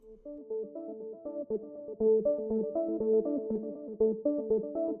Hello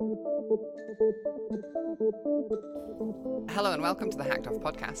and welcome to the Hacked Off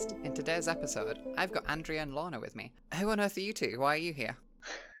podcast. In today's episode, I've got Andrea and Lorna with me. Who on earth are you two? Why are you here?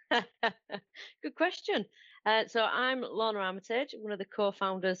 Good question. So I'm Lorna Armitage, one of the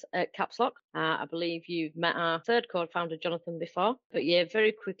co-founders at Caps Lock. I believe you've met our third co-founder, Jonathan, before. But yeah,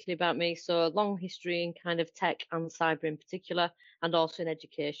 very quickly about me. So long history in kind of tech and cyber in particular, and also in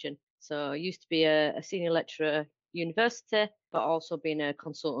education. So I used to be a senior lecturer at university, but also been a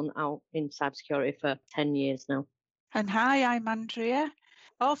consultant out in cybersecurity for 10 years now. And hi, I'm Andrea.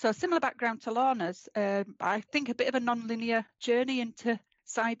 Also, similar background to Lorna's. I think a bit of a non-linear journey into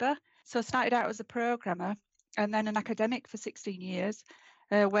cyber. So I started out as a programmer and then an academic for 16 years,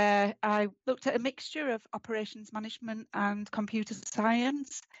 where I looked at a mixture of operations management and computer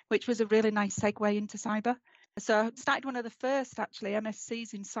science, which was a really nice segue into cyber. So I started one of the first, actually,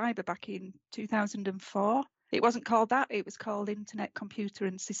 MSCs in cyber back in 2004. It wasn't called that, it was called Internet, Computer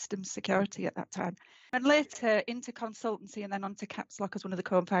and Systems Security at that time. And later into consultancy and then onto Caps Lock as one of the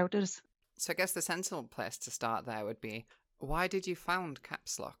co-founders. So I guess the sensible place to start there would be, why did you found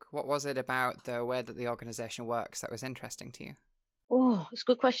Caps Lock? What was it about the way that the organisation works that was interesting to you? Oh, it's a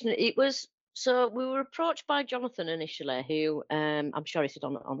good question. So we were approached by Jonathan initially, who I'm sure he said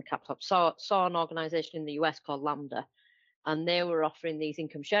on the Caps Lock, saw an organisation in the US called Lambda, and they were offering these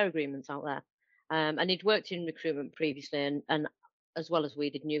income share agreements out there. And he'd worked in recruitment previously, and as well as we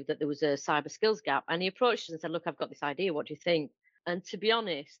did, knew that there was a cyber skills gap. And he approached us and said, "Look, I've got this idea. What do you think?" And to be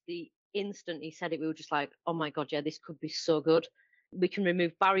honest, the instant he said it, we were just like, "Oh my God, yeah, this could be so good. We can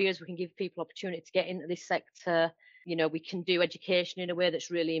remove barriers. We can give people opportunity to get into this sector. You know, we can do education in a way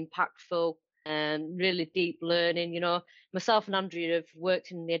that's really impactful and really deep learning." You know, myself and Andrea have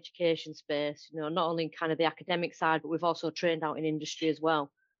worked in the education space, you know, not only in kind of the academic side, but we've also trained out in industry as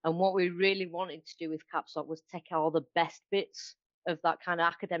well. And what we really wanted to do with Caps Lock was take all the best bits of that kind of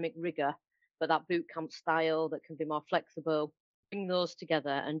academic rigor, but that boot camp style that can be more flexible, bring those together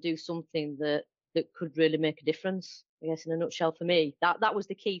and do something that could really make a difference. I guess in a nutshell for me, that was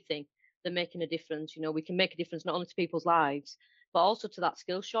the key thing, the making a difference. You know, we can make a difference not only to people's lives, but also to that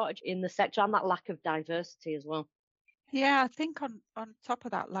skill shortage in the sector and that lack of diversity as well. Yeah, I think on top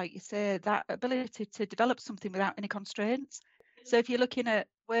of that, like you say, that ability to develop something without any constraints. So if you're looking at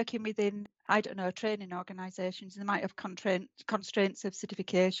working within, I don't know, training organisations, they might have constraints of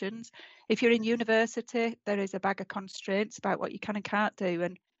certifications. If you're in university, there is a bag of constraints about what you can and can't do.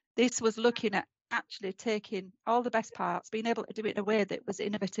 And this was looking at actually taking all the best parts, being able to do it in a way that was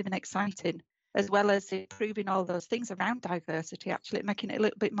innovative and exciting, as well as improving all those things around diversity, actually making it a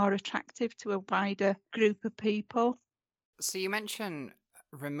little bit more attractive to a wider group of people. So you mentioned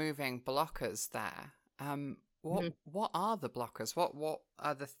removing blockers there. What are the blockers? What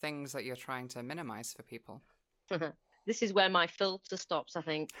are the things that you're trying to minimize for people? This is where my filter stops, I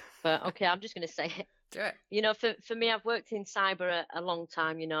think. But okay, I'm just going to say it. Do it. You know, for me, I've worked in cyber a long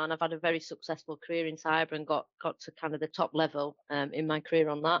time, you know, and I've had a very successful career in cyber and got to kind of the top level in my career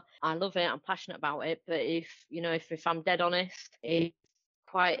on that. I love it. I'm passionate about it. But if I'm dead honest, it's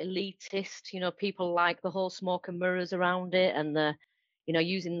quite elitist. You know, people like the whole smoke and mirrors around it and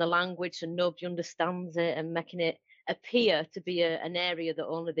using the language so nobody understands it and making it appear to be an area that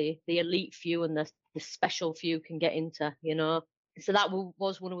only the elite few and the special few can get into, you know. So that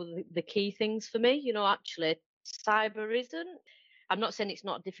was one of the key things for me. You know, actually, cyber isn't. I'm not saying it's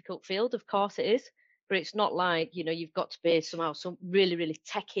not a difficult field. Of course it is. But it's not like, you know, you've got to be somehow some really, really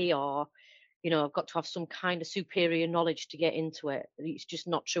techie or, you know, I've got to have some kind of superior knowledge to get into it. It's just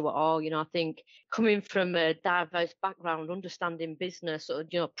not true at all. You know, I think coming from a diverse background, understanding business, or,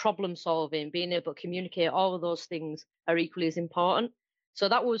 you know, problem solving, being able to communicate, all of those things are equally as important. So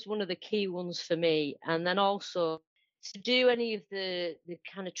that was one of the key ones for me. And then also to do any of the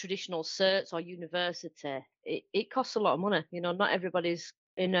kind of traditional certs or university, it costs a lot of money. You know, not everybody's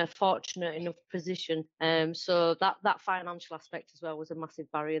in a fortunate enough position. So that financial aspect as well was a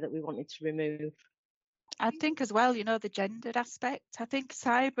massive barrier that we wanted to remove. I think as well, you know, the gendered aspect. I think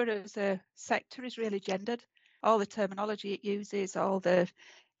cyber as a sector is really gendered. All the terminology it uses, all the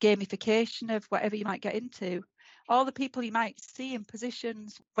gamification of whatever you might get into, all the people you might see in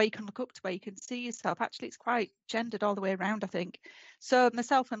positions where you can look up to, where you can see yourself. Actually, it's quite gendered all the way around, I think. So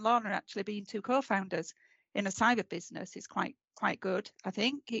myself and Lorna actually being two co-founders in a cyber business is quite good. I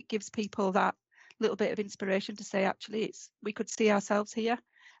think it gives people that little bit of inspiration to say, actually, we could see ourselves here.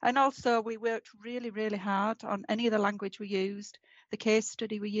 And also we worked really, really hard on any of the language we used, the case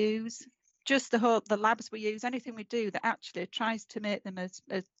study we use, just the labs we use, anything we do that actually tries to make them as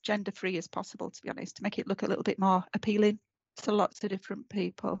gender free as possible, to be honest, to make it look a little bit more appealing to lots of different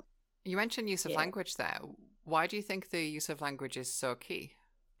people. You mentioned use of language there. Why do you think the use of language is so key?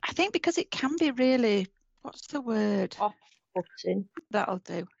 I think because it can be really, what's the word? Off-putting. That'll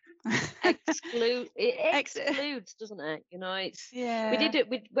do. It excludes, doesn't it? You know, we did it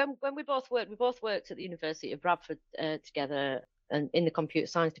when we both worked at the University of Bradford together and in the computer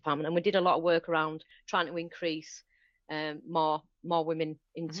science department, and we did a lot of work around trying to increase more women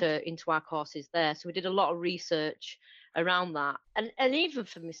into our courses there. So we did a lot of research around that, and even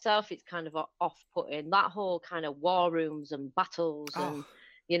for myself, it's kind of off-putting, that whole kind of war rooms and battles and.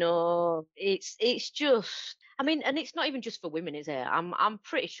 You know, it's just, I mean, and it's not even just for women, is it? I'm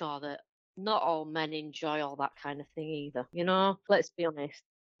pretty sure that not all men enjoy all that kind of thing either. You know, let's be honest.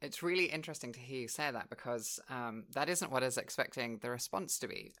 It's really interesting to hear you say that because that isn't what I was expecting the response to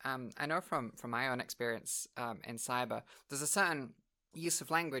be. I know from my own experience in cyber, there's a certain use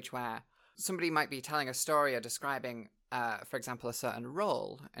of language where somebody might be telling a story or describing, for example, a certain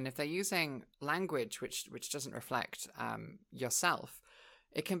role, and if they're using language which doesn't reflect yourself,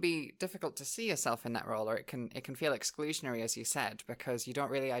 it can be difficult to see yourself in that role, or it can feel exclusionary, as you said, because you don't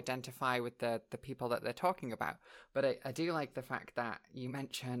really identify with the people that they're talking about. But I do like the fact that you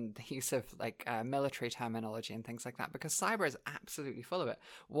mentioned the use of like military terminology and things like that, because cyber is absolutely full of it.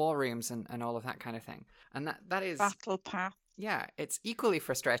 War rooms and all of that kind of thing. And that is... Battle path. Yeah, it's equally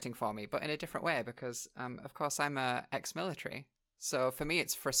frustrating for me, but in a different way, because of course I'm a ex-military. So for me,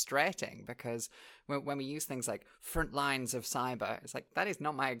 it's frustrating because when we use things like front lines of cyber, it's like, that is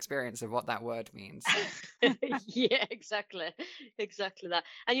not my experience of what that word means. Yeah, exactly that.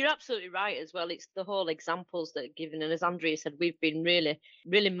 And you're absolutely right as well. It's the whole examples that are given. And as Andrea said, we've been really,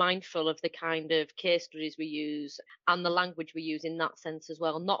 really mindful of the kind of case studies we use and the language we use in that sense as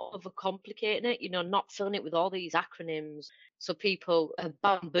well. Not overcomplicating it, you know, not filling it with all these acronyms. So people are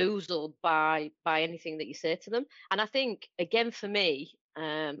bamboozled by anything that you say to them. And I think, again, for me,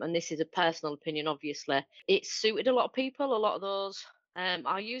 and this is a personal opinion, obviously, it suited a lot of people, a lot of those.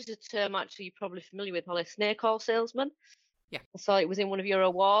 I use a term actually you're probably familiar with, Holly, snake oil salesman. Yeah. I saw it was in one of your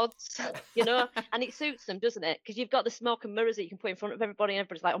awards, you know, and it suits them, doesn't it? Because you've got the smoke and mirrors that you can put in front of everybody, and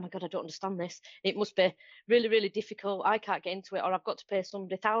everybody's like, oh my God, I don't understand this. It must be really, really difficult. I can't get into it, or I've got to pay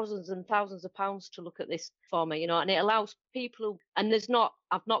somebody thousands and thousands of pounds to look at this for me, you know, and it allows people who, and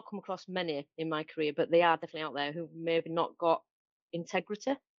I've not come across many in my career, but they are definitely out there who maybe not got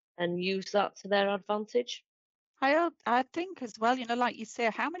integrity and use that to their advantage. I think as well, you know, like you say,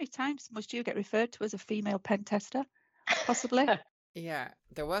 how many times must you get referred to as a female pen tester? Possibly. Yeah,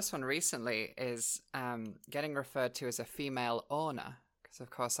 the worst one recently is getting referred to as a female owner, because of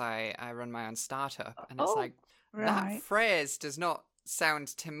course I run my own startup, and it's like, that phrase does not sound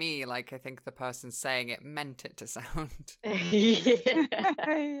to me like I think the person saying it meant it to sound.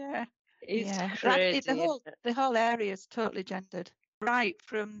 Yeah. It's crazy. The whole area is totally gendered. Right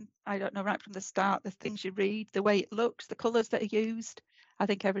from the start, the things you read, the way it looks, the colours that are used. I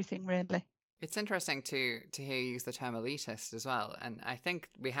think everything really. It's interesting to hear you use the term elitist as well. And I think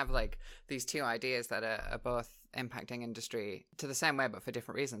we have like these two ideas that are both impacting industry to the same way, but for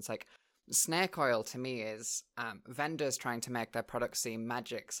different reasons. Like snake oil to me is vendors trying to make their products seem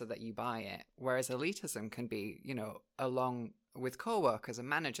magic so that you buy it. Whereas elitism can be, you know, along with co-workers and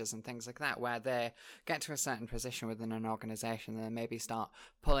managers and things like that, where they get to a certain position within an organization and then maybe start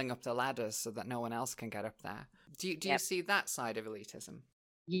pulling up the ladders so that no one else can get up there. Do you see that side of elitism?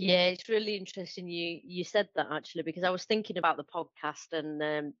 Yeah, it's really interesting you said that actually, because I was thinking about the podcast,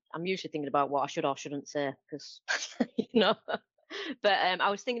 and I'm usually thinking about what I should or shouldn't say, because you know. But I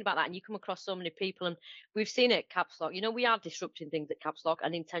was thinking about that, and you come across so many people, and we've seen it at Caps Lock. You know, we are disrupting things at Caps Lock,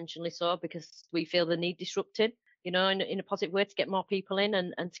 and intentionally so, because we feel the need disrupting, you know, in a positive way to get more people in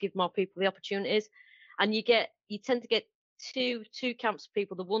and to give more people the opportunities. And you tend to get two camps of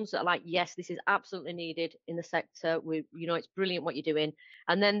people: the ones that are like, yes, this is absolutely needed in the sector, you know, it's brilliant what you're doing,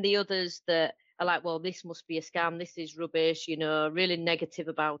 and then the others that are like, well, this must be a scam, this is rubbish, you know, really negative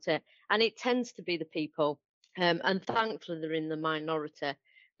about it. And it tends to be the people, and thankfully they're in the minority,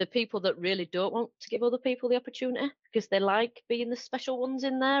 the people that really don't want to give other people the opportunity because they like being the special ones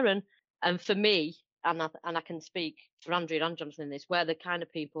in there. And for me, and I can speak for Andrea and Jonathan in this, we're the kind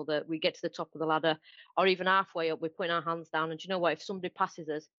of people that we get to the top of the ladder or even halfway up, we're putting our hands down. And do you know what? If somebody passes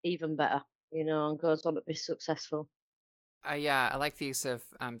us, even better, you know, and goes on to be successful. Yeah, I like the use of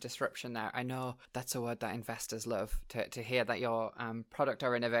disruption there. I know that's a word that investors love, to hear that your product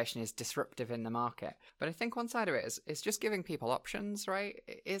or innovation is disruptive in the market. But I think one side of it is just giving people options, right?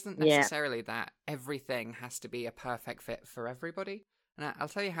 It isn't necessarily that everything has to be a perfect fit for everybody. And I'll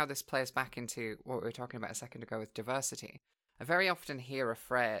tell you how this plays back into what we were talking about a second ago with diversity. I very often hear a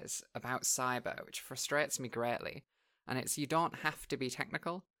phrase about cyber which frustrates me greatly, and it's, you don't have to be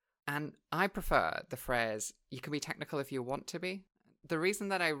technical. And I prefer the phrase, you can be technical if you want to be. The reason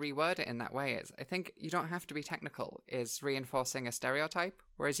that I reword it in that way is I think you don't have to be technical is reinforcing a stereotype,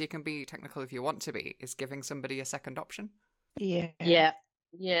 whereas you can be technical if you want to be is giving somebody a second option. Yeah.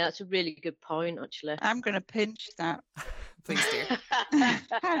 Yeah, that's a really good point, actually. I'm going to pinch that. Please do.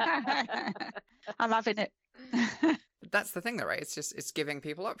 I'm having it. That's the thing though, right? It's giving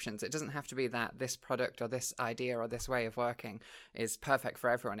people options. It doesn't have to be that this product or this idea or this way of working is perfect for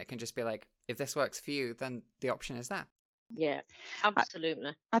everyone. It can just be like, if this works for you, then the option is there. Yeah,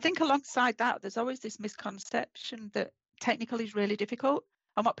 absolutely. I think alongside that, there's always this misconception that technical is really difficult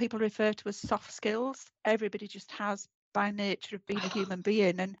and what people refer to as soft skills. Everybody just has by nature of being a human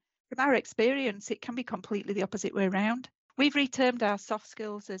being. And from our experience, it can be completely the opposite way around. We've retermed our soft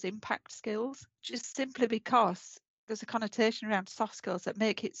skills as impact skills, just simply because there's a connotation around soft skills that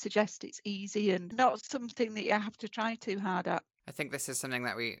make it suggest it's easy and not something that you have to try too hard at. I think this is something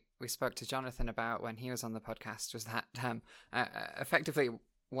that we spoke to Jonathan about when he was on the podcast, was that effectively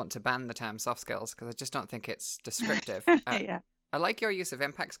want to ban the term soft skills because I just don't think it's descriptive. Yeah. I like your use of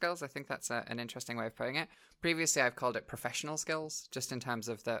impact skills. I think that's an interesting way of putting it. Previously, I've called it professional skills, just in terms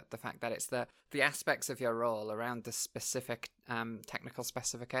of the fact that it's the aspects of your role around the specific technical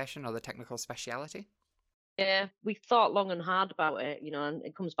specification or the technical speciality. Yeah, we thought long and hard about it, and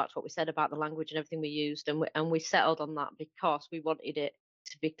it comes back to what we said about the language and everything we used, and we settled on that because we wanted it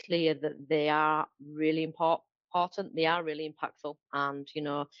to be clear that they are really important, they are really impactful,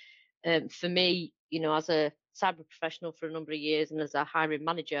 and for me, as a cyber professional for a number of years and as a hiring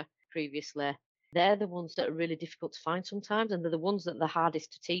manager previously, they're the ones that are really difficult to find sometimes, and they're the ones that are the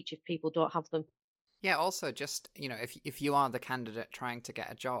hardest to teach if people don't have them. Yeah, also just, if you are the candidate trying to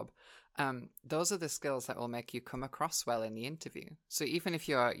get a job, those are the skills that will make you come across well in the interview. So even if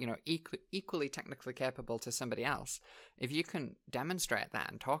you're, equally technically capable to somebody else, if you can demonstrate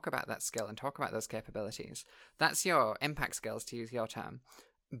that and talk about that skill and talk about those capabilities, that's your impact skills, to use your term,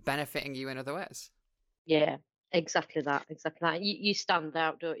 benefiting you in other ways. Yeah, exactly that. You stand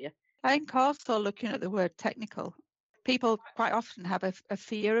out, don't you? I think also looking at the word technical, people quite often have a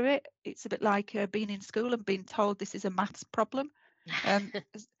fear of it. It's a bit like being in school and being told this is a maths problem.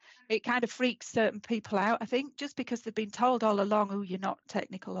 It kind of freaks certain people out, I think, just because they've been told all along, oh, you're not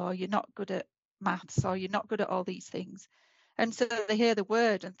technical, or you're not good at maths, or you're not good at all these things. And so they hear the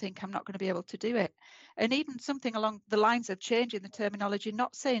word and think, I'm not going to be able to do it. And even something along the lines of changing the terminology,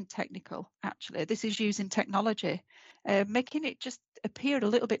 not saying technical, actually, this is using technology, making it just appear a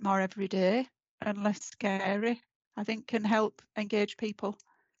little bit more everyday and less scary, I think can help engage people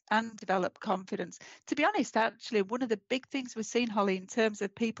and develop confidence. To be honest, actually, one of the big things we've seen, Holly, in terms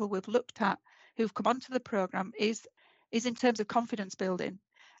of people we've looked at who've come onto the programme is in terms of confidence building.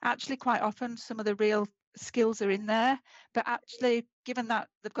 Actually, quite often, some of the real skills are in there, but actually, given that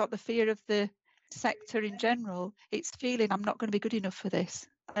they've got the fear of the sector in general, it's feeling I'm not going to be good enough for this.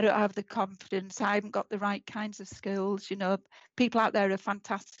 I don't have the confidence. I haven't got the right kinds of skills. People out there are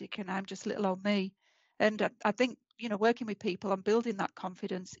fantastic and I'm just little old me. And I think, working with people on building that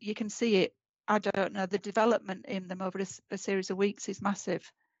confidence, you can see it. I don't know, the development in them over a series of weeks is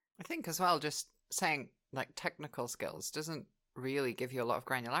massive. I think as well, just saying like technical skills doesn't really give you a lot of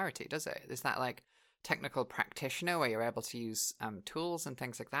granularity, does it? Is that like technical practitioner where you're able to use tools and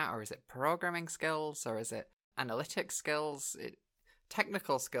things like that? Or is it programming skills? Or is it analytics skills?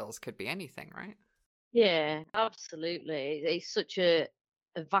 Technical skills could be anything, right? Yeah, absolutely. It's such a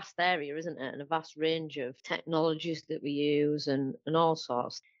vast area, isn't it? And a vast range of technologies that we use and all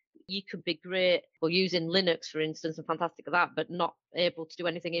sorts. You could be great using Linux, for instance, and fantastic at that, but not able to do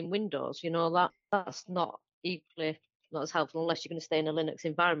anything in Windows. That's not equally not as helpful unless you're going to stay in a Linux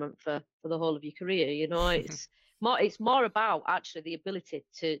environment for the whole of your career. It's more about actually the ability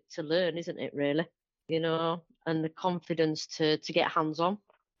to learn, isn't it, really? And the confidence to get hands on.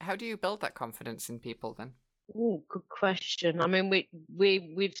 How do you build that confidence in people then? Oh, good question. I mean,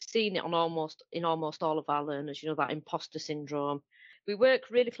 we've seen it in almost all of our learners. That imposter syndrome. We work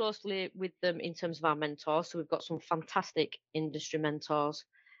really closely with them in terms of our mentors. So we've got some fantastic industry mentors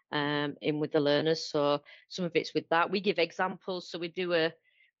in with the learners. So some of it's with that. We give examples. So we do a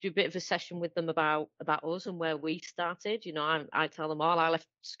bit of a session with them about us and where we started. I tell them all I left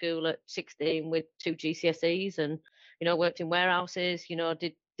school at 16 with 2 GCSEs and worked in warehouses.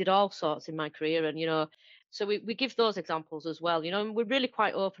 Did all sorts in my career, and so we give those examples as well. And we're really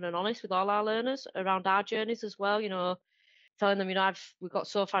quite open and honest with all our learners around our journeys as well. Telling them, we've got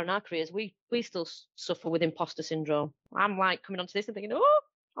so far in our careers, we still suffer with imposter syndrome. I'm like coming onto this and thinking, oh,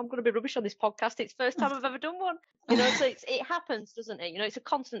 I'm going to be rubbish on this podcast. It's the first time I've ever done one. So it happens, doesn't it? It's a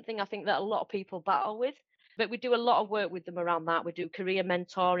constant thing I think that a lot of people battle with. But we do a lot of work with them around that. We do career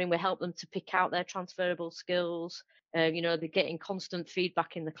mentoring. We help them to pick out their transferable skills. They're getting constant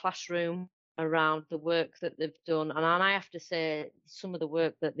feedback in the classroom around the work that they've done. And I have to say, some of the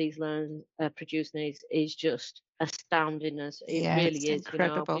work that these learners are producing is just astounding. As it Yeah, really it's is.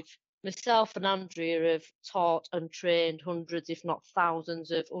 incredible. Myself and Andrea have taught and trained hundreds, if not thousands,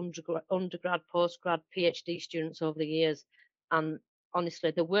 of undergrad, postgrad, PhD students over the years. And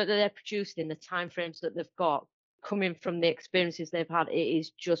honestly, the work that they're producing in the timeframes that they've got, coming from the experiences they've had, it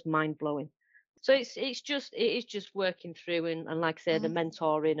is just mind blowing. So it is just working through and like I say, the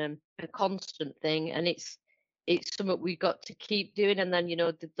mentoring and a constant thing, and it's something we've got to keep doing. And then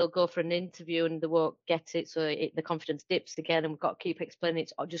they'll go for an interview and they won't get it, so the confidence dips again, and we've got to keep explaining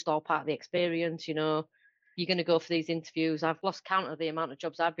it's just all part of the experience. You're going to go for these interviews. I've lost count of the amount of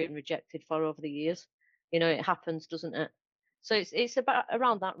jobs I've been rejected for over the years. It happens, doesn't it? So it's about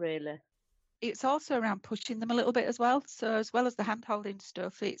around that, really. It's also around pushing them a little bit as well. So as well as the hand-holding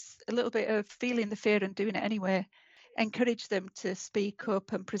stuff, it's a little bit of feeling the fear and doing it anyway. Encourage them to speak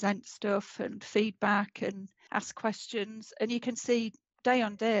up and present stuff and feedback and ask questions. And you can see day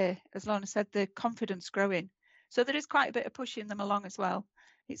on day, as Lorna said, the confidence growing. So there is quite a bit of pushing them along as well.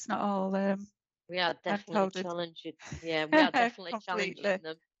 It's not all we are definitely hand-holded. challenging. Yeah, we are definitely Completely. challenging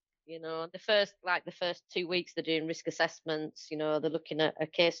them. The first 2 weeks they're doing risk assessments. They're looking at a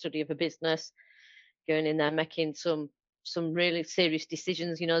case study of a business, going in there making some really serious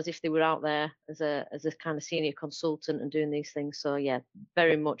decisions, as if they were out there as a kind of senior consultant and doing these things. So yeah,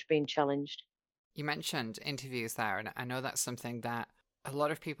 very much being challenged. You mentioned interviews there, and I know that's something that a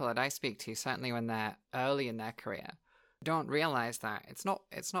lot of people that I speak to, certainly when they're early in their career, don't realize that it's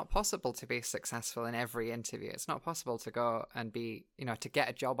not possible to be successful in every interview. It's not possible to go and be, to get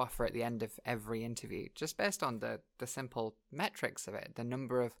a job offer at the end of every interview, just based on the simple metrics of it, the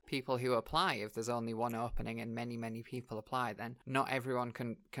number of people who apply. If there's only one opening and many people apply, then not everyone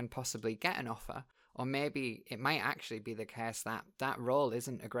can possibly get an offer. Or maybe it might actually be the case that role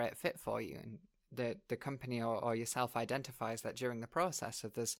isn't a great fit for you, and the company or yourself identifies that during the process,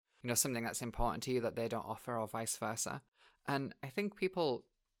 if there's something that's important to you that they don't offer, or vice versa. And I think people,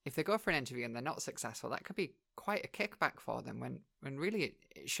 if they go for an interview and they're not successful, that could be quite a kickback for them when really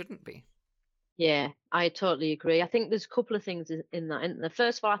it shouldn't be. Yeah, I totally agree. I think there's a couple of things in that. And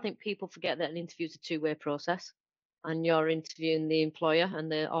first of all, I think people forget that an interview is a two-way process, and you're interviewing the employer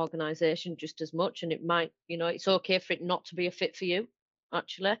and the organisation just as much. And it might, it's okay for it not to be a fit for you,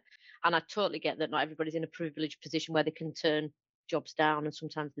 actually. And I totally get that not everybody's in a privileged position where they can turn jobs down, and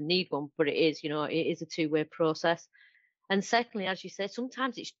sometimes they need one. But it is a two-way process. And secondly, as you say,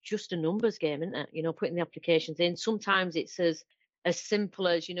 sometimes it's just a numbers game, isn't it? Putting the applications in. Sometimes it's as simple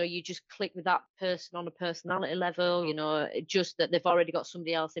as, you just click with that person on a personality level, just that they've already got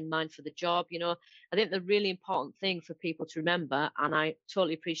somebody else in mind for the job. I think the really important thing for people to remember, and I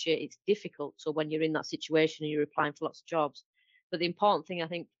totally appreciate it's difficult. So when you're in that situation and you're applying for lots of jobs, but the important thing I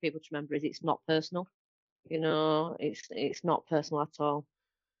think for people to remember is it's not personal. It's not personal at all.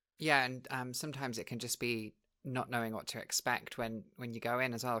 Yeah, and sometimes it can just be not knowing what to expect when you go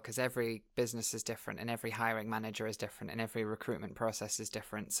in as well, because every business is different and every hiring manager is different and every recruitment process is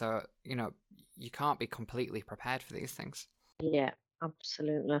different. So, you can't be completely prepared for these things. Yeah,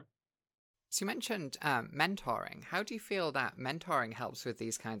 absolutely. So you mentioned mentoring. How do you feel that mentoring helps with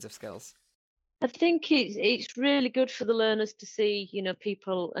these kinds of skills? I think it's really good for the learners to see,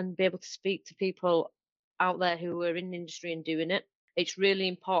 people and be able to speak to people out there who are in the industry and doing it. It's really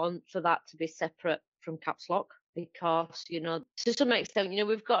important for that to be separate from Caps Lock, because, to some extent,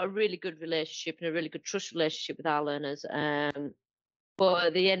 we've got a really good relationship and a really good trust relationship with our learners. But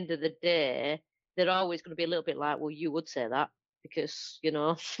at the end of the day, they're always going to be a little bit like, well, you would say that because,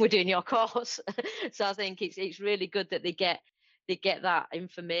 we're doing your course. So I think it's really good that they get that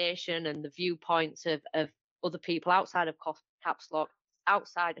information and the viewpoints of other people outside of Caps Lock,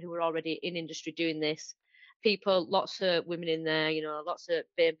 outside who are already in industry doing this. People, lots of women in there, lots of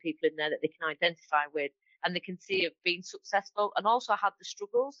BAME people in there that they can identify with, and they can see it being successful, and also had the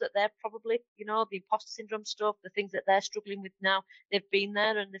struggles that they're probably, the imposter syndrome stuff, the things that they're struggling with now. They've been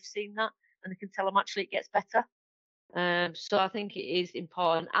there and they've seen that, and they can tell them actually it gets better. So I think it is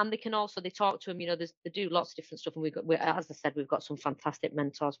important, and they talk to them. They do lots of different stuff, and as I said, we've got some fantastic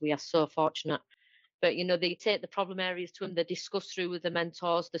mentors. We are so fortunate. But they take the problem areas to them. They discuss through with the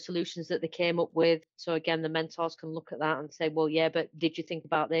mentors the solutions that they came up with. So again, the mentors can look at that and say, well, yeah, but did you think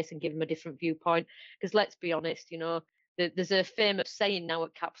about this, and give them a different viewpoint? Because let's be honest, there's a famous saying now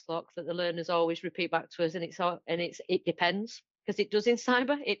at Caps Lock that the learners always repeat back to us, and it depends, because it does in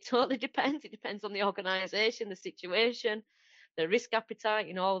cyber. It totally depends. It depends on the organisation, the situation, the risk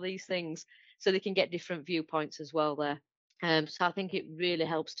appetite, all these things. so they can get different viewpoints as well there. So I think it really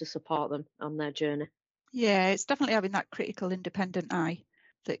helps to support them on their journey. Yeah, it's definitely having that critical, independent eye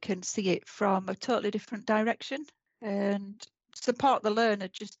that can see it from a totally different direction and support the learner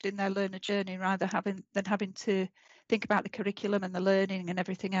just in their learner journey rather than having to think about the curriculum and the learning and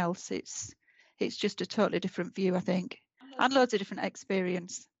everything else. It's just a totally different view, I think, and loads of different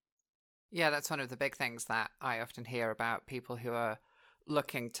experience. Yeah, that's one of the big things that I often hear about people who are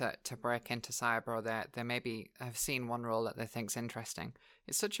looking to break into cyber, or they maybe have seen one role that they think's interesting.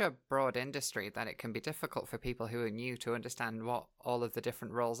 It's such a broad industry that it can be difficult for people who are new to understand what all of the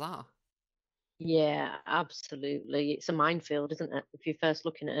different roles are. Yeah, absolutely. It's a minefield, isn't it? If you're first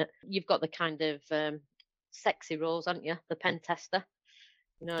looking at it, you've got the kind of sexy roles, haven't you? The pen tester,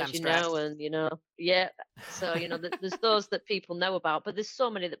 Damn as you straight. know, and yeah. So there's those that people know about, but there's so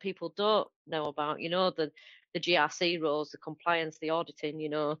many that people don't know about. The GRC roles, the compliance, the auditing,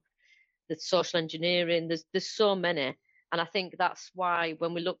 the social engineering. There's so many, and I think that's why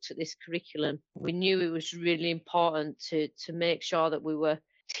when we looked at this curriculum, we knew it was really important to make sure that we were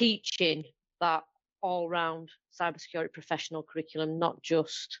teaching that all-round cybersecurity professional curriculum, not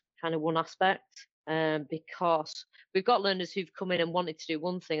just kind of one aspect. Because we've got learners who've come in and wanted to do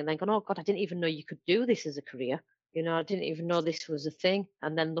one thing and then gone, oh God, I didn't even know you could do this as a career. I didn't even know this was a thing.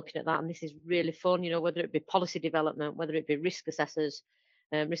 And then looking at that, and this is really fun, whether it be policy development, whether it be risk assessors,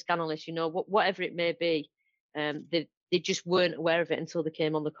 risk analysts, whatever it may be, they just weren't aware of it until they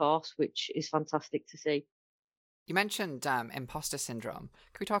came on the course, which is fantastic to see. You mentioned imposter syndrome.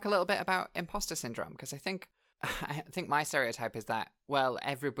 Can we talk a little bit about imposter syndrome? Because I think my stereotype is that, well,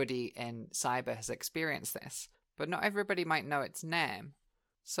 everybody in cyber has experienced this, but not everybody might know its name.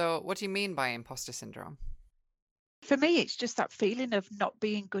 So what do you mean by imposter syndrome? For me, it's just that feeling of not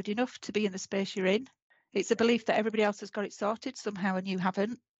being good enough to be in the space you're in. It's a belief that everybody else has got it sorted somehow and you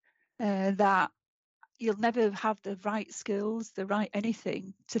haven't, that you'll never have the right skills, the right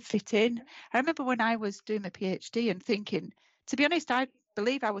anything to fit in. I remember when I was doing my PhD and thinking, to be honest, I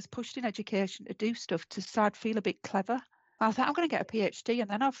believe I was pushed in education to do stuff so I'd feel a bit clever. I thought I'm going to get a PhD and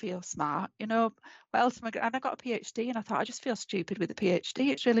then I'll feel smart. What else am I going? And I got a PhD and I thought I just feel stupid with a PhD.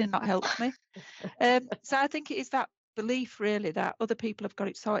 It's really not helped me. So I think it is that belief really that other people have got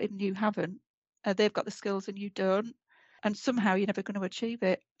it sorted and you haven't. They've got the skills and you don't. And somehow you're never going to achieve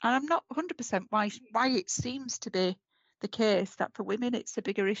it. And I'm not 100% why it seems to be the case that for women it's a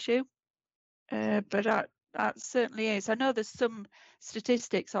bigger issue. But that certainly is. I know there's some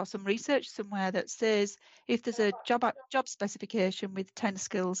statistics or some research somewhere that says if there's a job specification with 10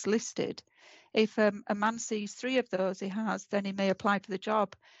 skills listed, if a man sees 3 of those he has, then he may apply for the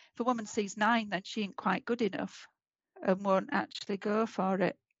job. If a woman sees 9, then she ain't quite good enough and won't actually go for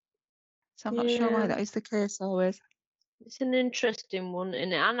it. So I'm not sure why that is the case always. It's an interesting one,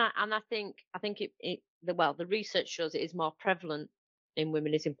 and I think the research shows it is more prevalent in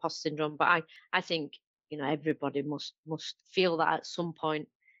women is imposter syndrome. But I think everybody must feel that at some point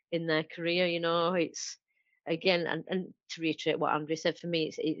in their career. It's again and to reiterate what Andrea said, for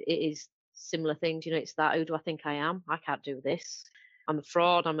me it is similar things. It's that, who do I think I am? I can't do this. I'm a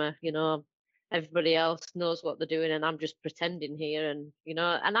fraud. Everybody else knows what they're doing and I'm just pretending here. And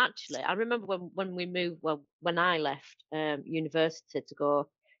and actually I remember when we moved, when I left university to go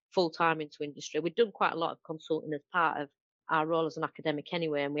full-time into industry, we'd done quite a lot of consulting as part of our role as an academic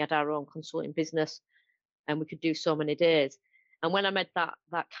anyway, and we had our own consulting business and we could do so many days. And when I made that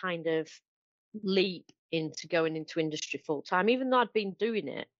kind of leap into going into industry full-time, even though I'd been doing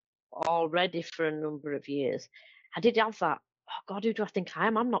it already for a number of years, I did have that, oh God, who do I think I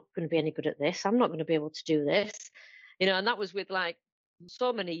am? I'm not going to be any good at this. I'm not going to be able to do this. And that was with like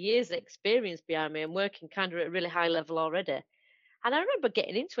so many years experience behind me and working kind of at a really high level already. And I remember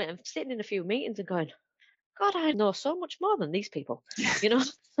getting into it and sitting in a few meetings and going, God, I know so much more than these people,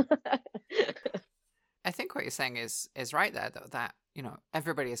 I think what you're saying is right there, though, that,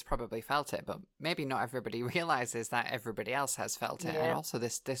 everybody has probably felt it, but maybe not everybody realizes that everybody else has felt it. And also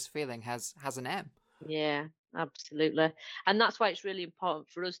this feeling has a name. Yeah, absolutely. And that's why it's really important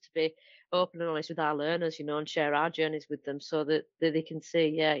for us to be open and honest with our learners, and share our journeys with them so that they can see,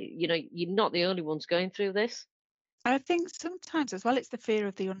 you're not the only ones going through this. I think sometimes as well, it's the fear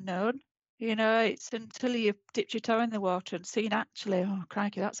of the unknown. It's until you've dipped your toe in the water and seen actually, oh,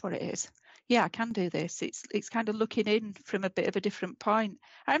 crikey, that's what it is. Yeah, I can do this. It's kind of looking in from a bit of a different point.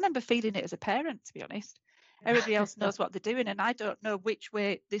 I remember feeling it as a parent, to be honest. Everybody else knows what they're doing and I don't know which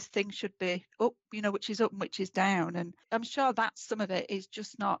way this thing should be up, which is up and which is down. And I'm sure that some of it is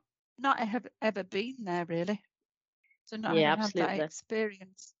just not ever been there really. So not having had that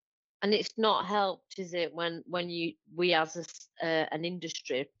experience. And it's not helped, is it, when we as an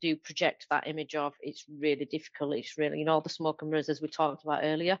industry do project that image of, it's really difficult. It's really, all the smoke and mirrors, as we talked about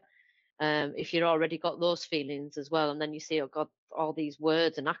earlier. If you've already got those feelings as well, and then you see, oh God, all these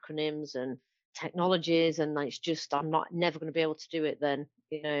words and acronyms and technologies, and it's just, I'm not never going to be able to do it. Then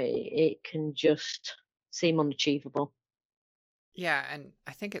it can just seem unachievable. Yeah, and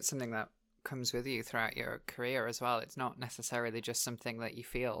I think it's something that comes with you throughout your career as well. It's not necessarily just something that you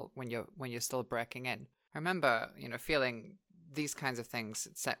feel when you're still breaking in. I remember, feeling these kinds of things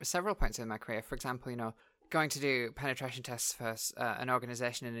at several points in my career. For example, going to do penetration tests for an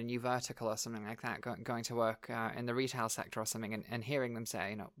organization in a new vertical or something like that, going to work in the retail sector or something, and hearing them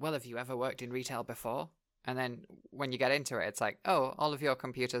say, well, have you ever worked in retail before? And then when you get into it, it's like, oh, all of your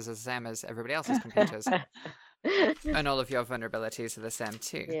computers are the same as everybody else's computers. And all of your vulnerabilities are the same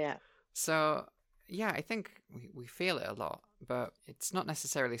too. Yeah. So, yeah, I think we feel it a lot, but it's not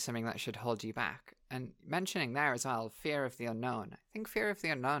necessarily something that should hold you back. And mentioning there as well, fear of the unknown. I think fear of the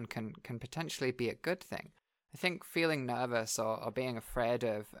unknown can potentially be a good thing. I think feeling nervous or being afraid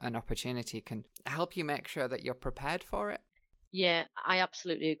of an opportunity can help you make sure that you're prepared for it. Yeah, I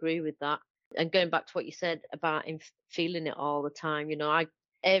absolutely agree with that. And going back to what you said about feeling it all the time,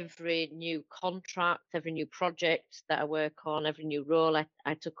 every new contract, every new project that I work on, every new role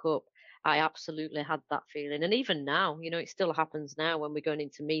I took up, I absolutely had that feeling. And even now, it still happens now when we're going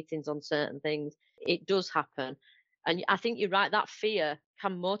into meetings on certain things. It does happen. And I think you're right, that fear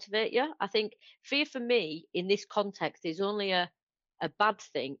can motivate you. I think fear for me in this context is only a bad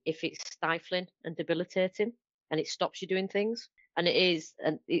thing if it's stifling and debilitating and it stops you doing things. And it's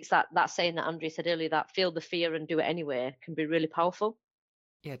that saying that Andrea said earlier, that feel the fear and do it anyway, can be really powerful.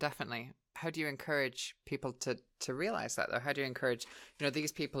 Yeah, definitely. How do you encourage people to realize that, though? How do you encourage,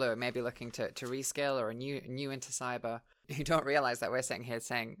 these people who are maybe looking to rescale or are new into cyber, who don't realize that we're sitting here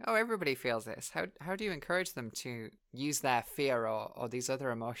saying, oh, everybody feels this. How do you encourage them to use their fear or these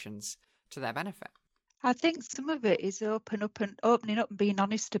other emotions to their benefit? I think some of it is opening up and being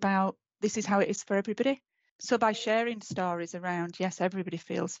honest about this is how it is for everybody. So by sharing stories around, yes, everybody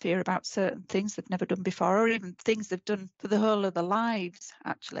feels fear about certain things they've never done before, or even things they've done for the whole of their lives,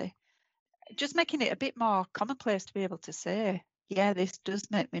 actually. Just making it a bit more commonplace to be able to say, yeah, this does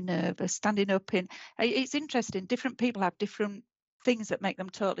make me nervous. Standing up it's interesting. Different people have different things that make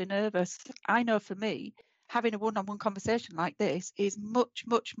them totally nervous. I know for me, having a one-on-one conversation like this is much,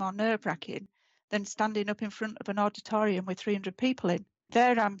 much more nerve-wracking than standing up in front of an auditorium with 300 people in.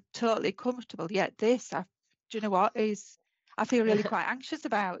 There, I'm totally comfortable. Yet this, do you know what, I feel really quite anxious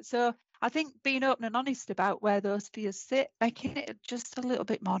about. So I think being open and honest about where those fears sit, making it just a little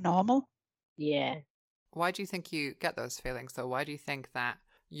bit more normal. Yeah. Why do you think you get those feelings, though? Why do you think that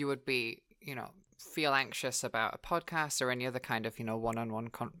you would be, feel anxious about a podcast or any other kind of,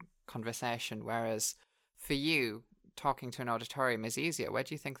 one-on-one conversation, whereas for you, talking to an auditorium is easier? Where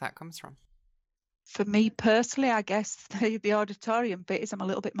do you think that comes from? For me personally, I guess the auditorium bit is I'm a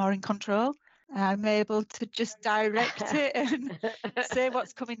little bit more in control. I'm able to just direct it and say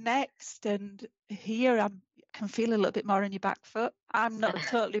what's coming next. And here I can feel a little bit more on your back foot. I'm not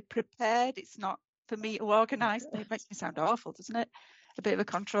totally prepared. It's not for me to organise. It makes me sound awful, doesn't it? A bit of a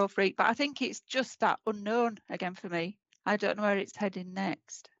control freak. But I think it's just that unknown again for me. I don't know where it's heading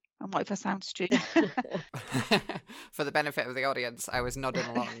next. And what if I sound stupid? For the benefit of the audience, I was nodding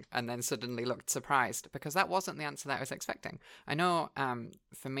along and then suddenly looked surprised because that wasn't the answer that I was expecting. I know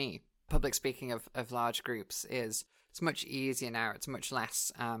for me, public speaking of large groups it's much easier now. It's much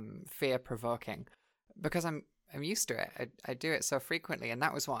less fear-provoking because I'm used to it. I do it so frequently, and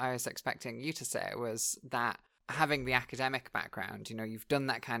that was what I was expecting you to say, was that having the academic background, you've done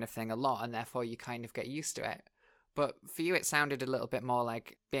that kind of thing a lot, and therefore you kind of get used to it. But for you, it sounded a little bit more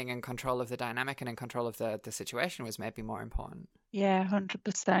like being in control of the dynamic and in control of the situation was maybe more important. Yeah,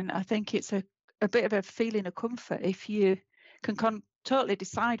 100%. I think it's a bit of a feeling of comfort. If you can totally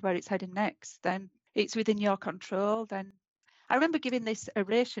decide where it's heading next, then it's within your control. Then I remember giving this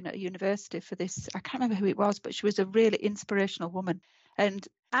oration at a university for this, I can't remember who it was, but she was a really inspirational woman. And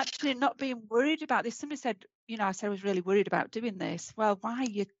actually not being worried about this. Somebody said, I said I was really worried about doing this. Well, why?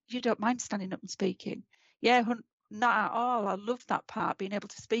 You don't mind standing up and speaking? Yeah, not at all. I loved that part. Being able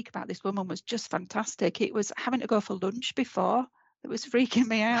to speak about this woman was just fantastic. It was having to go for lunch before that was freaking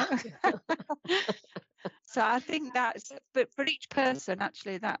me out. So I think but for each person,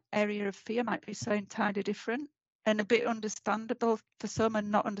 actually, that area of fear might be so entirely different and a bit understandable for some and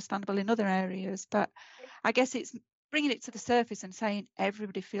not understandable in other areas. But I guess it's bringing it to the surface and saying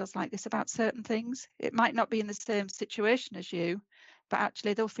everybody feels like this about certain things. It might not be in the same situation as you, but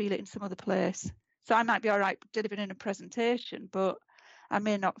actually they'll feel it in some other place. So I might be all right delivering a presentation, but I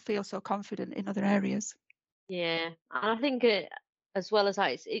may not feel so confident in other areas. Yeah, and I think as well as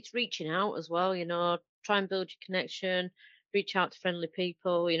that, it's reaching out as well. Try and build your connection, reach out to friendly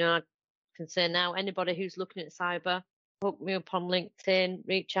people. I can say now, anybody who's looking at cyber, hook me up on LinkedIn,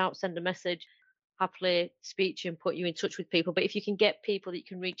 reach out, send a message. Happily speak to you and put you in touch with people. But if you can get people that you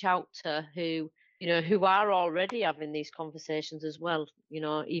can reach out to who are already having these conversations as well,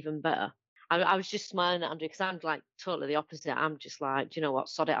 even better. I was just smiling at Andrew because I'm like totally the opposite. I'm just like, do you know what?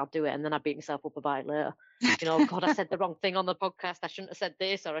 Sod it, I'll do it. And then I beat myself up about it later. God, I said the wrong thing on the podcast. I shouldn't have said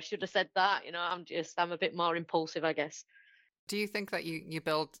this or I should have said that. I'm a bit more impulsive, I guess. Do you think that you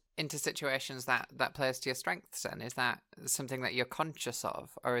build into situations that plays to your strengths, and is that something that you're conscious of,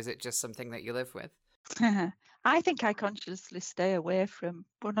 or is it just something that you live with? I think I consciously stay away from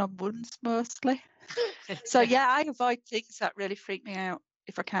one-on-ones mostly. So yeah, I avoid things that really freak me out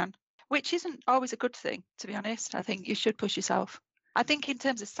if I can, which isn't always a good thing, to be honest. I think you should push yourself. I think in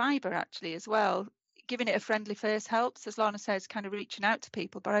terms of cyber actually as well, giving it a friendly face helps, as Lorna says, kind of reaching out to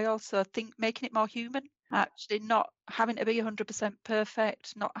people. But I also think making it more human, actually not having to be 100%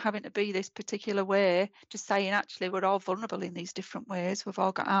 perfect, not having to be this particular way, just saying actually we're all vulnerable in these different ways. We've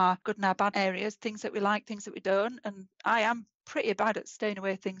all got our good and our bad areas, things that we like, things that we don't. And I am pretty bad at staying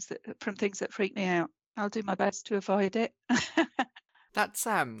away from things that freak me out. I'll do my best to avoid it. That's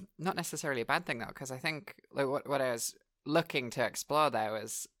not necessarily a bad thing though, because I think like what I was looking to explore there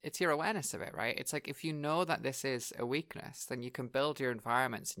was it's your awareness of it, right? It's like if you know that this is a weakness, then you can build your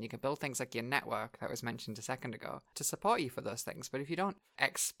environments and you can build things like your network that was mentioned a second ago to support you for those things. But if you don't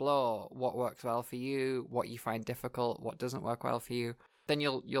explore what works well for you, what you find difficult, what doesn't work well for you, then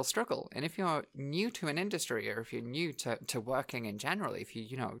you'll struggle. And if you're new to an industry, or if you're new to working in general, if you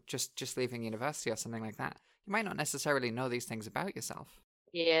just leaving university or something like that, you might not necessarily know these things about yourself.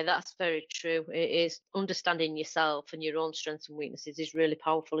 Yeah, that's very true. It is understanding yourself and your own strengths and weaknesses is really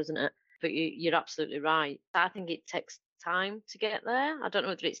powerful, isn't it? But you're absolutely right. I think it takes time to get there. I don't know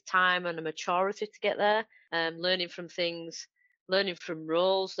whether it's time and a maturity to get there. Learning from things, learning from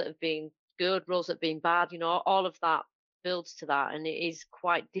roles that have been good, roles that have been bad. All of that builds to that, and it is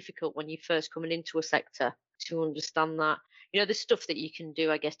quite difficult when you're first coming into a sector to understand that. There's stuff that you can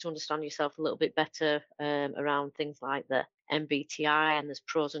do, I guess, to understand yourself a little bit better around things like the MBTI, and there's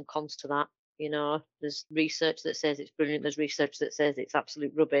pros and cons to that. There's research that says it's brilliant, there's research that says it's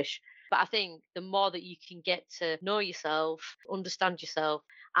absolute rubbish. But I think the more that you can get to know yourself, understand yourself,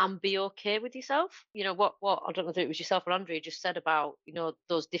 and be okay with yourself, what I don't know if it was yourself or Andrea just said about,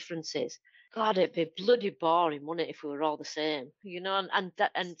 those differences. God, it'd be bloody boring, wouldn't it, if we were all the same? And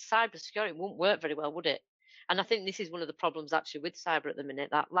cybersecurity wouldn't work very well, would it? And I think this is one of the problems actually with cyber at the minute.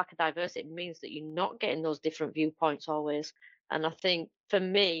 That lack of diversity means that you're not getting those different viewpoints always. And I think for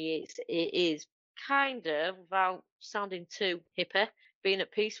me, it is kind of, without sounding too hippie, being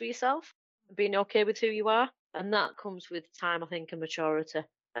at peace with yourself, being okay with who you are. And that comes with time, I think, and maturity.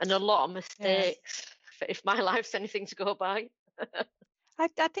 And a lot of mistakes, if my life's anything to go by.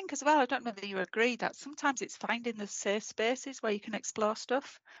 I think as well, I don't know whether you agree, that sometimes it's finding the safe spaces where you can explore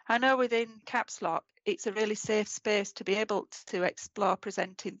stuff. I know within Caps Lock, it's a really safe space to be able to explore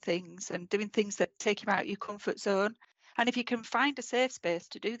presenting things and doing things that take you out of your comfort zone. And if you can find a safe space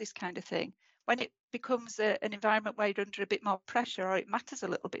to do this kind of thing, when it becomes an environment where you're under a bit more pressure, or it matters a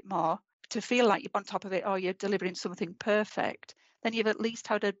little bit more to feel like you're on top of it, or you're delivering something perfect, then you've at least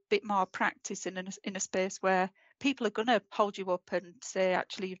had a bit more practice in a space where people are going to hold you up and say,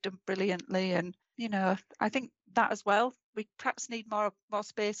 actually, you've done brilliantly. And, I think that as well, we perhaps need more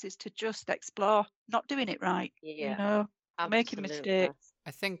spaces to just explore not doing it right, making mistakes.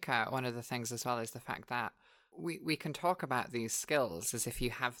 I think one of the things as well is the fact that we can talk about these skills as if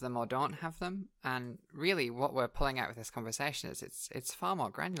you have them or don't have them. And really what we're pulling out with this conversation is it's far more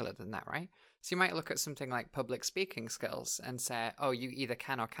granular than that, right? So you might look at something like public speaking skills and say, oh, you either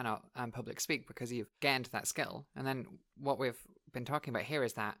can or cannot public speak because you've gained that skill. And then what we've been talking about here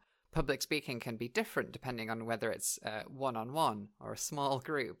is that public speaking can be different depending on whether it's one-on-one or a small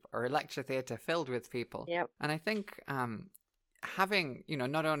group or a lecture theatre filled with people. Yep. And I think having,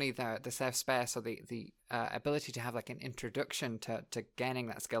 not only the safe space or the ability to have like an introduction to gaining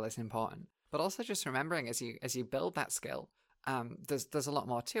that skill is important, but also just remembering as you build that skill, there's a lot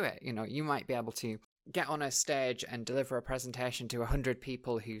more to it. You might be able to get on a stage and deliver a presentation to 100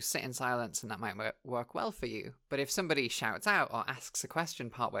 people who sit in silence, and that might work well for you. But if somebody shouts out or asks a question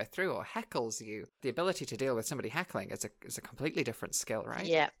partway through or heckles you, the ability to deal with somebody heckling is a completely different skill, right?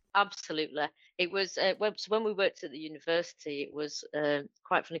 Yeah, absolutely. It was when we worked at the university. It was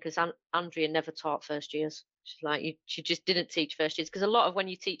quite funny because Andrea never taught first years. She just didn't teach first years, because a lot of when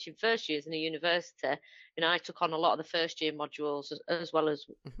you teach in first years in a university, I took on a lot of the first year modules as well as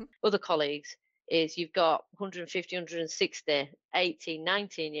other colleagues. Is you've got 150, 160, 18,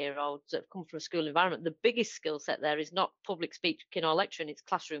 19-year-olds that have come from a school environment. The biggest skill set there is not public speaking or lecturing, it's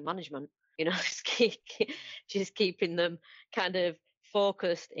classroom management. Just keeping them kind of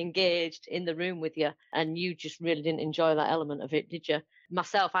focused, engaged in the room with you. And you just really didn't enjoy that element of it, did you?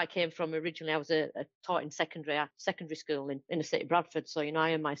 Myself, I came from originally, I was taught in secondary school in inner city Bradford. So,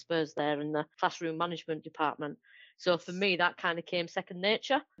 I earned my spurs there in the classroom management department. So for me, that kind of came second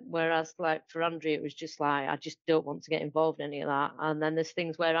nature. Whereas like for Andrea, it was just like, I just don't want to get involved in any of that. And then there's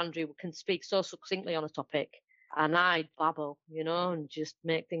things where Andrea can speak so succinctly on a topic, and I babble, and just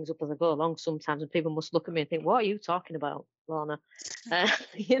make things up as I go along sometimes. And people must look at me and think, what are you talking about, Lorna?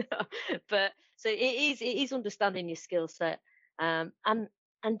 But so it is understanding your skill set, and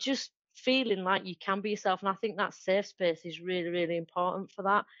just feeling like you can be yourself. And I think that safe space is really, really important for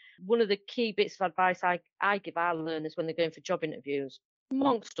that. One of the key bits of advice I give our learners when they're going for job interviews,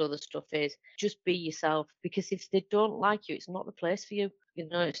 amongst other stuff, is just be yourself. Because if they don't like you, it's not the place for you.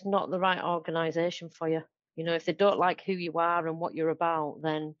 It's not the right organisation for you. If they don't like who you are and what you're about,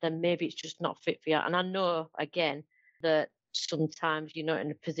 then maybe it's just not fit for you. And I know, again, that sometimes you're not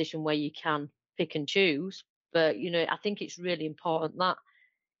in a position where you can pick and choose. But, I think it's really important that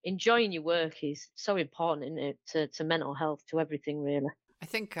enjoying your work is so important, isn't it, to mental health, to everything, really. I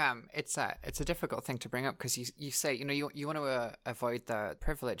think it's a difficult thing to bring up, because you say, you want to avoid the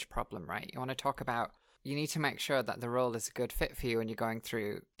privilege problem, right? You want to talk about, you need to make sure that the role is a good fit for you when you're going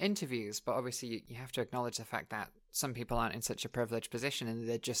through interviews. But obviously you have to acknowledge the fact that some people aren't in such a privileged position and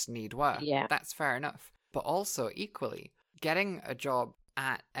they just need work. Yeah. That's fair enough. But also equally, getting a job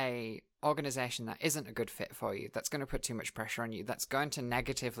at a organization that isn't a good fit for you, that's going to put too much pressure on you, that's going to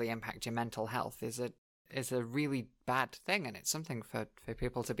negatively impact your mental health, is a really bad thing. And it's something for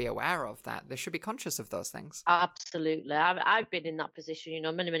people to be aware of, that they should be conscious of those things. Absolutely. I've been in that position,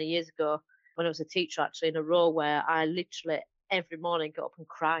 many, many years ago, when I was a teacher, actually, in a role where I literally every morning got up and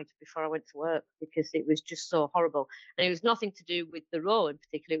cried before I went to work, because it was just so horrible. And it was nothing to do with the role in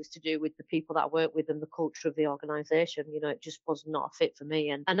particular. It was to do with the people that I worked with and the culture of the organisation. It just was not a fit for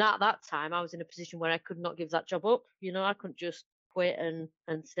me. And at that time, I was in a position where I could not give that job up. I couldn't just quit and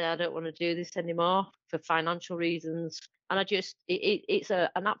say, I don't want to do this anymore for financial reasons. And it's an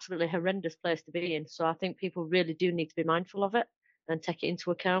absolutely horrendous place to be in. So I think people really do need to be mindful of it and take it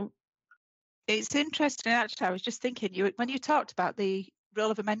into account. It's interesting, actually. I was just thinking, when you talked about the role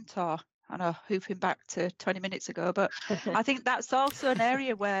of a mentor, I know, hooping back to 20 minutes ago, but I think that's also an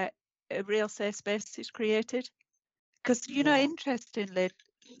area where a real safe space is created. Because, interestingly,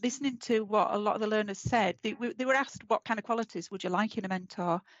 listening to what a lot of the learners said, they were asked what kind of qualities would you like in a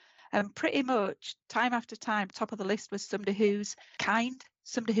mentor? And pretty much time after time, top of the list was somebody who's kind,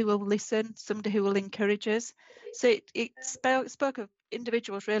 somebody who will listen, somebody who will encourage us. So it spoke of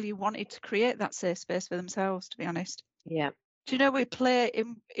individuals really wanted to create that safe space for themselves, to be honest. Yeah. Do we play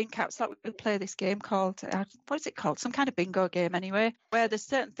in Caps Lock, we play this game called, what is it called? Some kind of bingo game anyway, where there's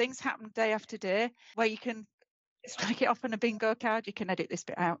certain things happen day after day where you can strike it off on a bingo card. You can edit this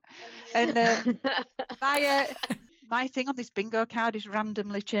bit out. And my thing on this bingo card is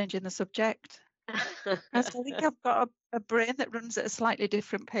randomly changing the subject. I think I've got a brain that runs at a slightly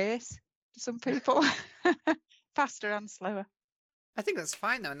different pace to some people, faster and slower. I think that's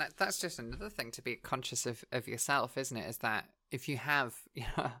fine, though, and that's just another thing to be conscious of yourself, isn't it? Is that if you have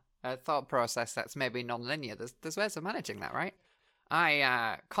a thought process that's maybe non-linear, there's ways of managing that, right?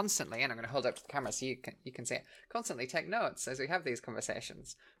 I constantly, and I'm going to hold up to the camera so you can see it, constantly take notes as we have these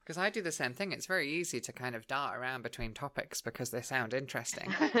conversations, because I do the same thing. It's very easy to kind of dart around between topics because they sound interesting.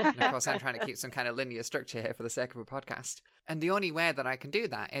 And of course, I'm trying to keep some kind of linear structure here for the sake of a podcast. And the only way that I can do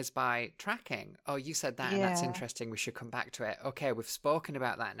that is by tracking. Oh, you said that, and that's interesting. We should come back to it. Okay, we've spoken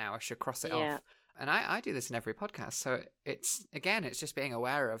about that now. I should cross it off. And I do this in every podcast. So it's just being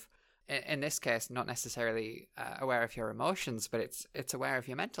aware of, in this case, not necessarily aware of your emotions, but it's aware of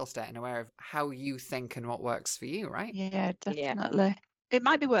your mental state and aware of how you think and what works for you, right? Yeah, definitely. Yeah. It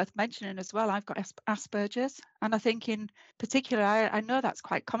might be worth mentioning as well, I've got Asperger's, and I think in particular, I know that's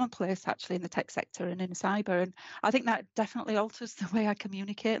quite commonplace actually in the tech sector and in cyber, and I think that definitely alters the way I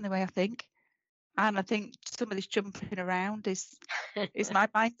communicate and the way I think. And I think some of this jumping around is my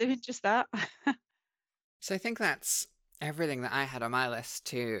mind doing just that. So I think that's everything that I had on my list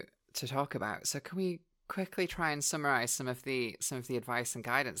to talk about. So can we quickly try and summarize some of the advice and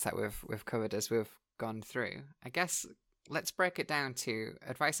guidance that we've covered as we've gone through? I guess let's break it down to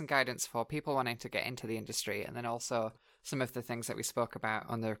advice and guidance for people wanting to get into the industry, and then also some of the things that we spoke about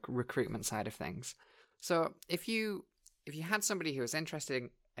on the recruitment side of things. So if you had somebody who was interested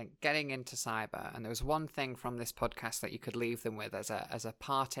in getting into cyber, and there was one thing from this podcast that you could leave them with as a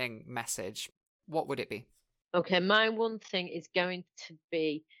parting message, what would it be? Okay, my one thing is going to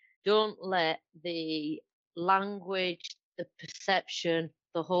be, don't let the language, the perception,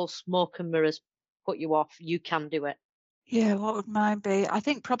 the whole smoke and mirrors put you off. You can do it. Yeah, what would mine be? I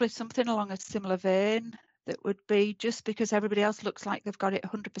think probably something along a similar vein. That would be, just because everybody else looks like they've got it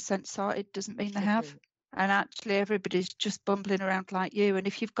 100% sorted doesn't mean they have. And actually everybody's just bumbling around like you. And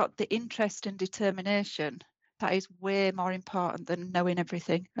if you've got the interest and determination, that is way more important than knowing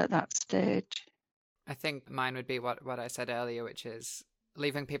everything at that stage. I think mine would be what I said earlier, which is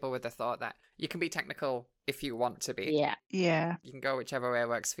leaving people with the thought that you can be technical if you want to be. Yeah. You can go whichever way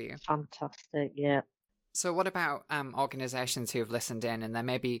works for you. Fantastic, yeah. So what about organizations who've listened in and they're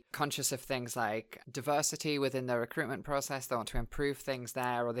maybe conscious of things like diversity within the recruitment process, they want to improve things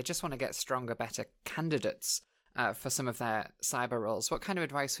there, or they just want to get stronger, better candidates for some of their cyber roles? What kind of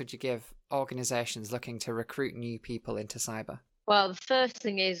advice would you give organizations looking to recruit new people into cyber? Well, the first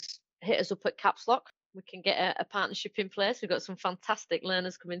thing is hit us up at Caps Lock. We can get a partnership in place. We've got some fantastic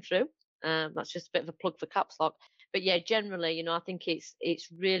learners coming through. That's just a bit of a plug for Caps Lock. But yeah, generally, I think it's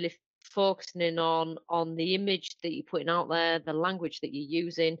really focusing in on the image that you're putting out there, the language that you're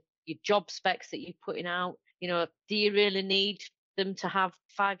using, your job specs that you're putting out. Do you really need them to have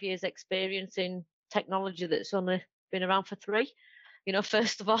 5 years experience in technology that's only been around for 3?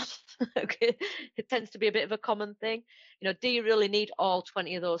 First of all, okay, it tends to be a bit of a common thing. Do you really need all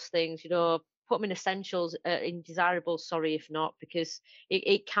 20 of those things? Put them in essentials, in desirables, sorry, if not, because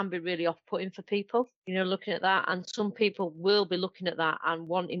it can be really off-putting for people, looking at that. And some people will be looking at that and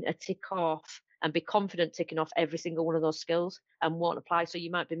wanting to tick off and be confident ticking off every single one of those skills and won't apply. So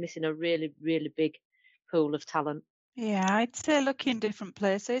you might be missing a really, really big pool of talent. Yeah, I'd say look in different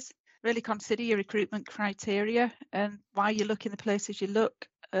places. Really consider your recruitment criteria and why you look in the places you look,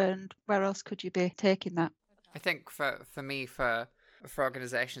 and where else could you be taking that? I think for me, for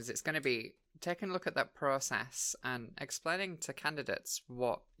organizations, it's going to be taking a look at that process and explaining to candidates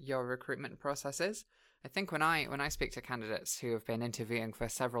what your recruitment process is. I think when I speak to candidates who have been interviewing for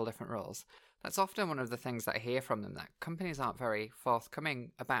several different roles, that's often one of the things that I hear from them that companies aren't very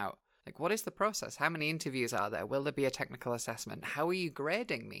forthcoming about. Like, what is the process? How many interviews are there? Will there be a technical assessment? How are you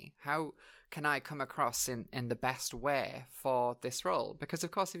grading me? How can I come across in the best way for this role? Because, of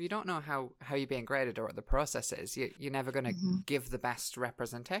course, if you don't know how you're being graded or what the process is, you're never going to give the best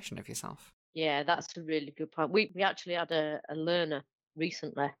representation of yourself. Yeah, that's a really good point. We actually had a learner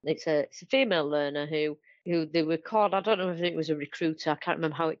recently. It's a female learner who they were called, I don't know if it was a recruiter, I can't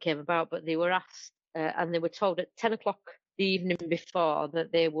remember how it came about, but they were asked and they were told at 10 o'clock the evening before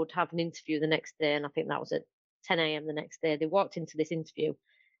that they would have an interview the next day, and I think that was at 10 a.m. the next day. They walked into this interview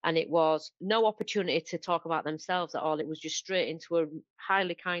and it was no opportunity to talk about themselves at all. It was just straight into a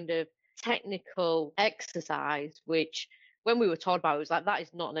highly kind of technical exercise, which when we were told about it, was like, that is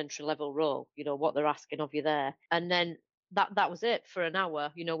not an entry-level role, what they're asking of you there. And then that was it for an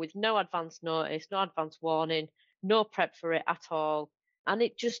hour, with no advance notice, no advance warning, no prep for it at all. And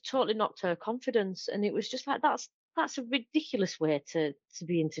it just totally knocked her confidence. And it was just like, that's a ridiculous way to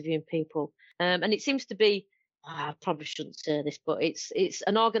be interviewing people. And it seems to be, I probably shouldn't say this, but it's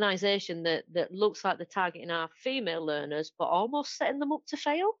an organisation that looks like they're targeting our female learners, but almost setting them up to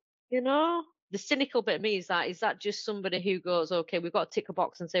fail, The cynical bit of me is that just somebody who goes, okay, we've got to tick a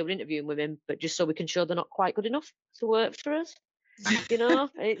box and say we're interviewing women, but just so we can show they're not quite good enough to work for us.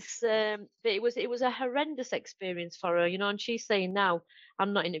 It's but it was a horrendous experience for her, and she's saying now,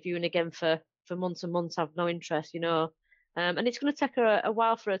 I'm not interviewing again for months and months, I've no interest, and it's going to take her a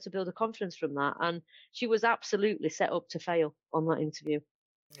while for her to build a confidence from that. And she was absolutely set up to fail on that interview.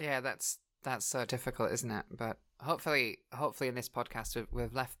 Yeah, that's so difficult, isn't it? But hopefully in this podcast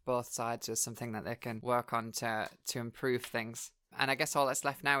we've left both sides with something that they can work on to improve things. And I guess all that's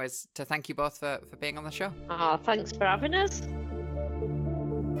left now is to thank you both for being on the show. Thanks for having us.